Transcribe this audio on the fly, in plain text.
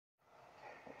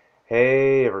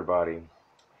Hey everybody,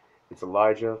 it's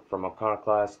Elijah from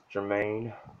Iconoclast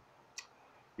Jermaine,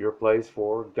 your place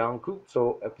for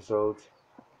Gankutsu episodes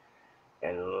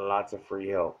and lots of free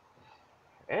help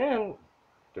and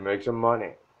to make some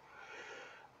money.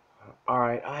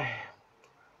 Alright,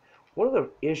 one of the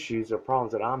issues or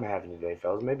problems that I'm having today,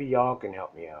 fellas, maybe y'all can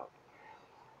help me out,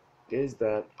 is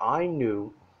that I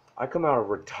come out of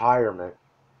retirement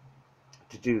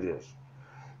to do this,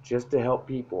 just to help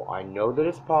people. I know that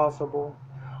it's possible.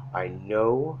 I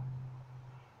know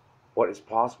what is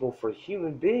possible for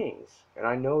human beings, and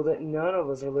I know that none of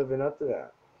us are living up to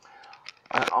that.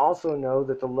 I also know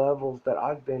that the levels that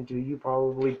I've been to, you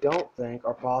probably don't think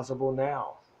are possible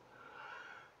now.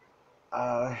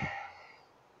 Uh,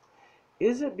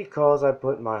 is it because I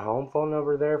put my home phone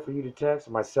number there for you to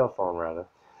text, my cell phone rather,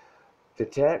 to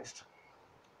text?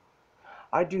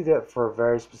 I do that for a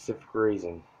very specific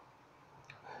reason.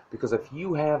 Because if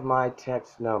you have my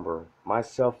text number, my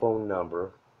cell phone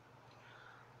number,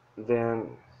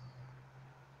 then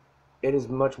it is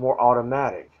much more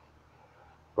automatic.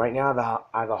 Right now,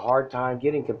 I have a hard time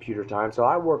getting computer time, so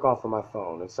I work off of my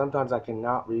phone. And sometimes I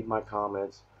cannot read my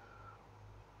comments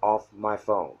off my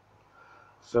phone.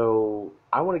 So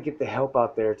I want to get the help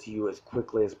out there to you as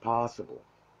quickly as possible.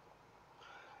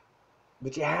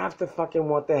 But you have to fucking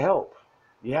want the help.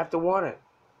 You have to want it.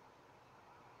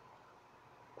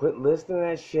 Quit listening to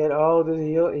that shit. Oh,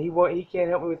 he can't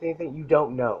help me with anything. You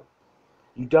don't know.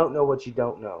 You don't know what you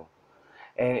don't know.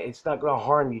 And it's not going to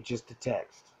harm you just to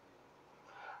text.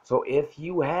 So if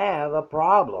you have a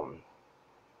problem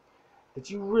that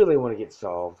you really want to get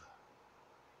solved,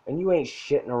 and you ain't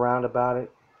shitting around about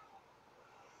it,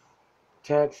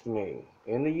 text me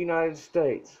in the United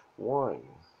States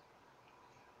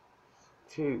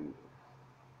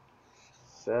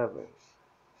 1-2-7-0-9-4-3-7-6-9-1.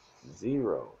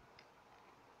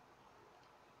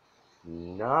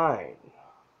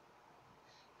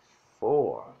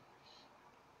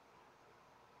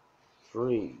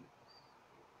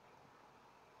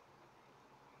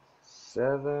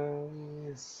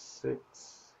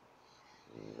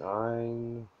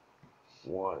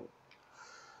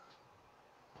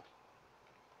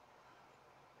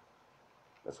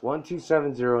 That's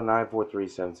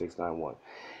 1-2-7-0-9-4-3-7-6-9-1.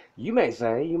 You may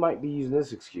say, you might be using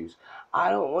this excuse, I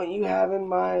don't want you having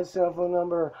my cell phone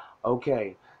number.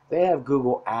 Okay, they have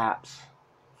Google apps,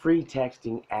 free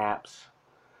texting apps,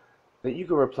 that you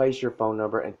can replace your phone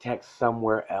number and text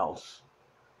somewhere else.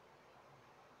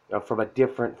 From a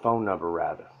different phone number,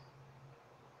 rather.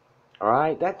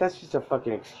 Alright? That's just a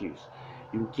fucking excuse.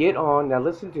 You get on, now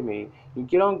listen to me, you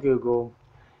get on Google,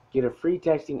 get a free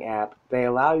texting app. They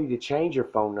allow you to change your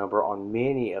phone number on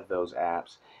many of those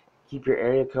apps. Keep your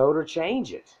area code or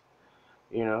change it.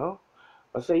 You know?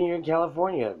 Let's say you're in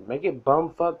California. Make it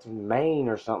bumfucked Maine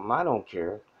or something. I don't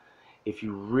care. If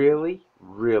you really,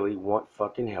 really want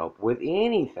fucking help with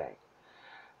anything.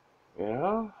 You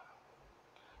know?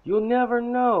 You'll never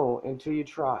know until you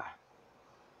try.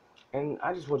 And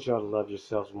I just want y'all to love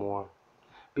yourselves more.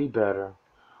 Be better.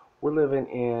 We're living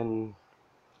in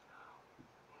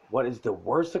what is the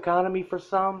worst economy for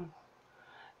some,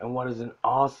 and what is an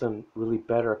awesome, really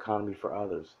better economy for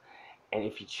others. And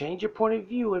if you change your point of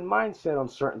view and mindset on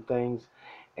certain things,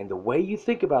 and the way you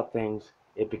think about things,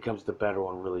 it becomes the better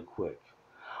one really quick.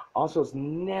 Also, it's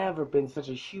never been such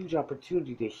a huge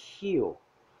opportunity to heal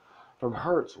from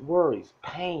hurts, worries,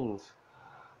 pains,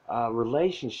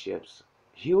 relationships.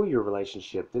 Heal your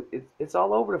relationship. It's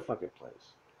all over the fucking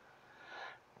place.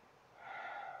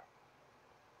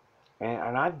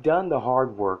 And I've done the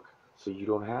hard work so you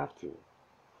don't have to.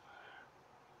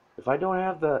 If I don't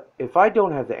have the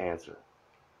answer,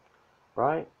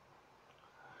 right?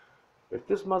 If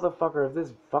this motherfucker, if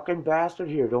this fucking bastard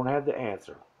here don't have the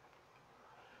answer,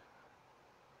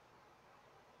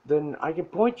 then I can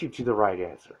point you to the right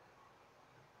answer.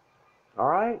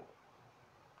 Alright?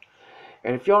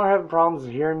 And if y'all are having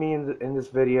problems hearing me in this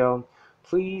video,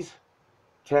 please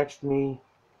text me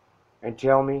and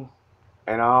tell me,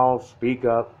 and I'll speak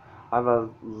up. I have a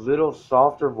little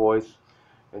softer voice,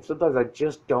 and sometimes I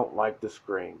just don't like to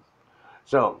scream.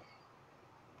 So,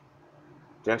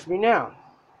 text me now.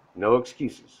 No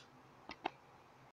excuses.